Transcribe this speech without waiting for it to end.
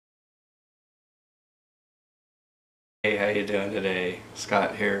Hey, how you doing today?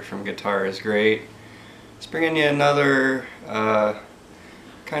 Scott here from Guitar is Great. Just bringing you another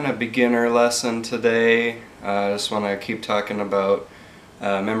kind of beginner lesson today. I just want to keep talking about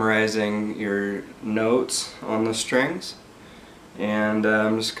memorizing your notes on the strings, and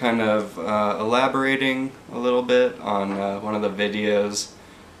I'm just kind of elaborating a little bit on one of the videos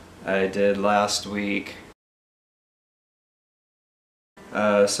I did last week.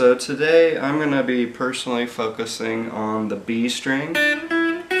 So today I'm going to be personally focusing on the B string,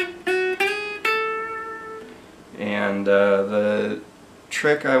 and the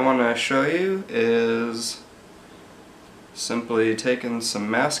trick I want to show you is simply taking some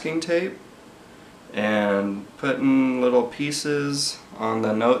masking tape and putting little pieces on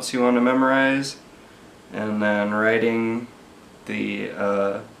the notes you want to memorize, and then writing the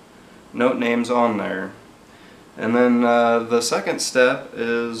note names on there. And then the second step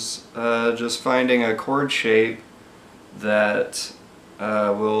is just finding a chord shape that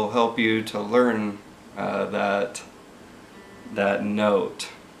will help you to learn that note.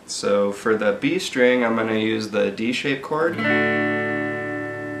 So for the B string, I'm going to use the D-shaped chord, and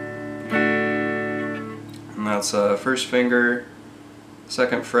that's first finger,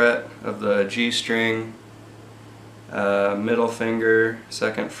 second fret of the G string, middle finger,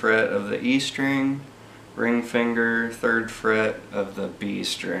 second fret of the E string, ring finger, third fret of the B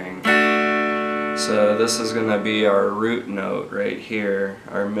string. So this is going to be our root note right here,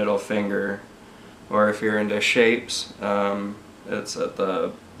 our middle finger, or if you're into shapes, it's at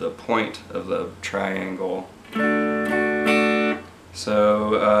the point of the triangle.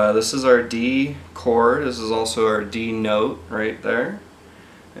 So this is our D chord, this is also our D note right there,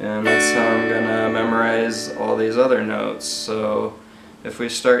 and that's how I'm going to memorize all these other notes. So if we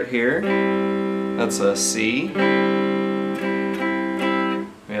start here, that's a C, we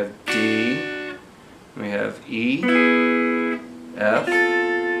have D, we have E, F,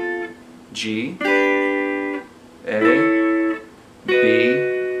 G, A, B,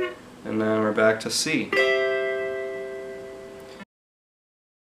 and then we're back to C.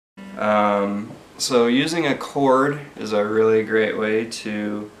 So using a chord is a really great way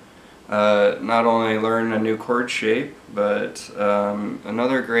to not only learn a new chord shape, but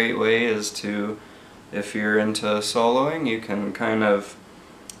another great way is to, if you're into soloing, you can kind of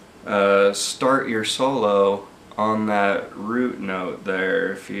start your solo on that root note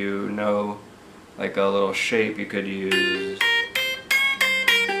there. If you know like a little shape you could use.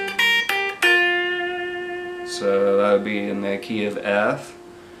 So that would be in the key of F,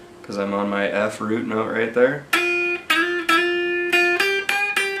 because I'm on my F root note right there.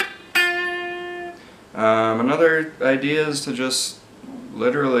 Another idea is to just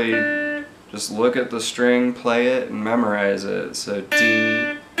literally just look at the string, play it, and memorize it. So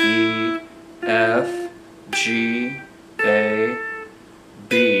D, E, F, G, A,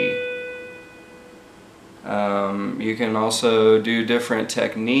 B. You can also do different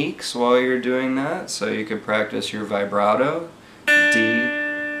techniques while you're doing that. So you could practice your vibrato. D,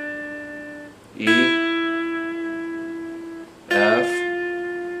 E, F,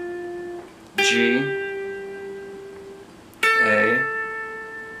 G, A,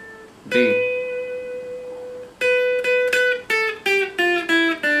 B.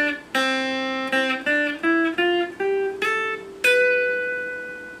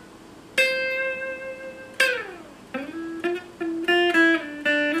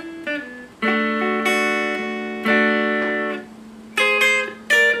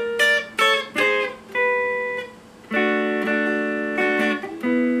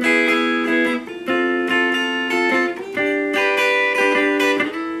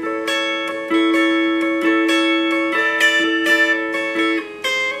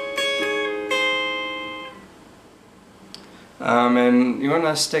 And you want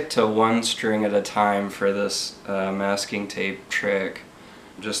to stick to one string at a time for this masking tape trick,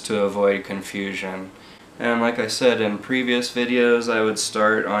 just to avoid confusion. And like I said in previous videos, I would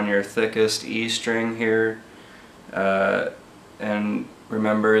start on your thickest E string here, and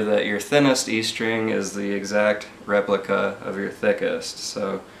remember that your thinnest E string is the exact replica of your thickest,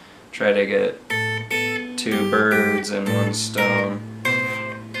 so try to get two birds in one stone.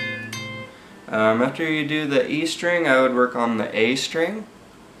 After you do the E string, I would work on the A string,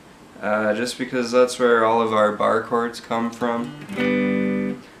 just because that's where all of our bar chords come from,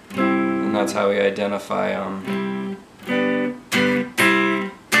 and that's how we identify them.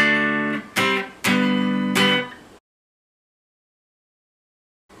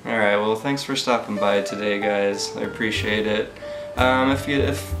 Alright, well, thanks for stopping by today, guys. I appreciate it.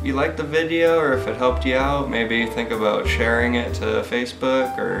 If you liked the video, or if it helped you out, maybe think about sharing it to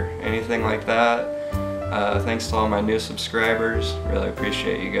Facebook or anything like that. Thanks to all my new subscribers. Really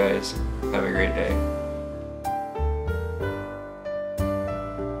appreciate you guys. Have a great day.